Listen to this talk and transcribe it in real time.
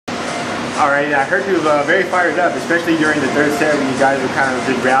Alright, I heard you were very fired up, especially during the third set when you guys were kind of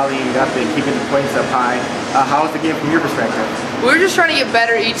just rallying up and keeping the points up high. How was the game from your perspective? We were just trying to get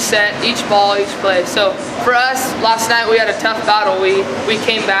better each set, each ball, each play. So for us, last night we had a tough battle. We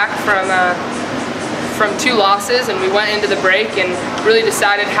came back from 2 losses, and we went into the break and really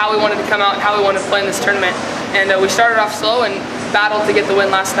decided how we wanted to come out and how we wanted to play in this tournament. And we started off slow and battled to get the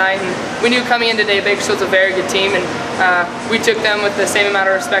win last night. And we knew coming in today Bakersfield's a very good team, and we took them with the same amount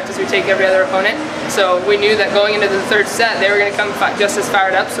of respect as we take every other opponent. So we knew that going into the third set they were going to come just as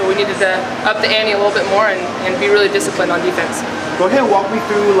fired up, so we needed to up the ante a little bit more and be really disciplined on defense. Go ahead and walk me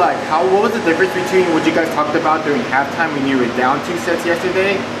through what was the difference between what you guys talked about during halftime when you were down 2 sets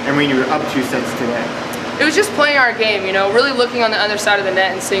yesterday and when you were up 2 sets today? It was just playing our game, you know, really looking on the other side of the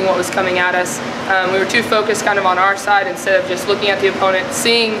net and seeing what was coming at us. We were too focused kind of on our side instead of just looking at the opponent,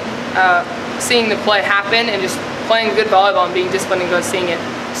 seeing the play happen and just playing good volleyball and being disciplined and go seeing it.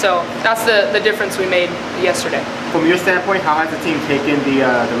 So that's the difference we made yesterday. From your standpoint, how has the team taken the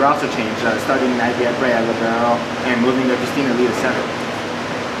roster change, starting Maggie at libero and moving to Christina Lee to center?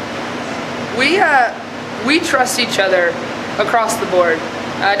 We trust each other across the board.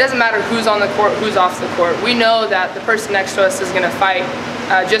 It doesn't matter who's on the court, who's off the court. We know that the person next to us is going to fight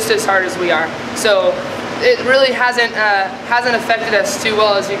just as hard as we are. So it really hasn't affected us too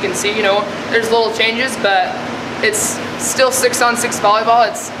well, as you can see. You know, there's little changes, but it's still 6-on-6 volleyball.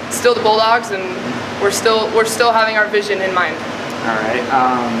 It's still the Bulldogs, and we're still having our vision in mind. All right.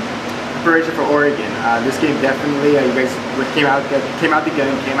 Preparation for Oregon. This game definitely you guys came out together,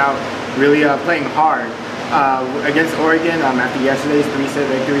 came out really playing hard. Against Oregon, after yesterday's 3-set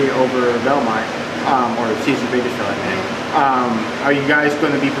victory over Belmont, or CSUB Bakersfield, I mean. Are you guys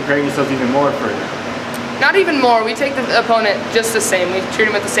going to be preparing yourselves even more for that? Not even more. We take the opponent just the same. We treat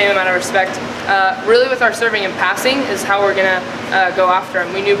them with the same amount of respect. Really with our serving and passing is how we're going to go after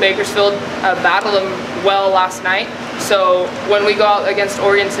them. We knew Bakersfield battled them well last night, so when we go out against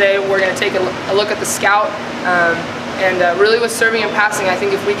Oregon today, we're going to take a look at the scout. And really with serving and passing, I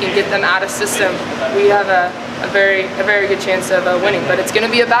think if we can get them out of system, we have a very good chance of winning. But it's going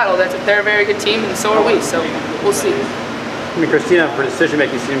to be a battle. They're a very good team, and so are we. So we'll see. I mean, Christina, for decision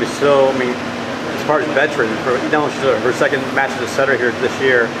making, seems so. I mean, as far as veteran, she's her second match as a setter here this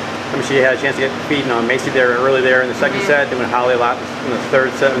year. I mean, she had a chance to get beaten on Macy there early there in the second set. Then when Holly a lot in the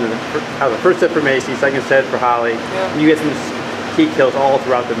third set, and the first set for Macy, second set for Holly. Yeah. You get some key kills all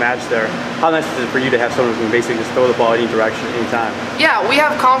throughout the match there. How nice is it for you to have someone who can basically just throw the ball any direction, anytime? Yeah, we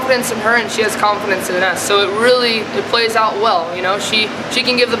have confidence in her and she has confidence in us. So it plays out well. You know, she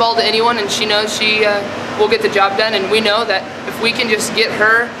can give the ball to anyone, and she knows she will get the job done. And we know that if we can just get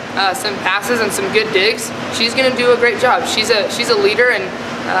her some passes and some good digs, she's going to do a great job. She's a leader, and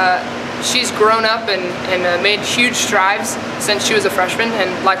she's grown up and made huge strides since she was a freshman,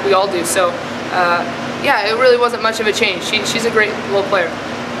 and like we all do. So. Yeah, it really wasn't much of a change. She's a great little player.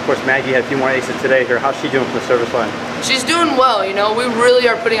 Of course, Maggie had a few more aces today here. How's she doing from the service line? She's doing well. You know, we really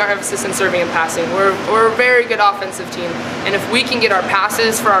are putting our emphasis in serving and passing. We're a very good offensive team, and if we can get our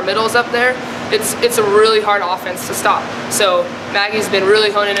passes for our middles up there, it's a really hard offense to stop. So Maggie's been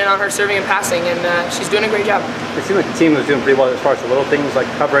really honing in on her serving and passing, and she's doing a great job. It seemed like the team was doing pretty well as far as the little things like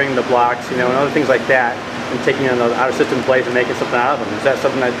covering the blocks, you know, and other things like that, and taking on the out-of-system plays and making something out of them. Is that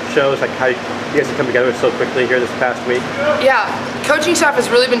something that shows like how you guys have come together so quickly here this past week? Yeah, coaching staff has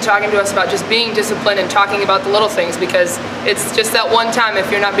really been talking to us about just being disciplined and talking about the little things, because it's just that one time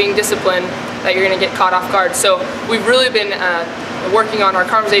if you're not being disciplined that you're going to get caught off guard. So we've really been working on our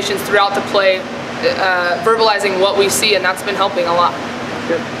conversations throughout the play, verbalizing what we see, and that's been helping a lot.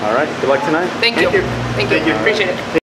 Good. All right. Good luck tonight. Thank you. Appreciate it.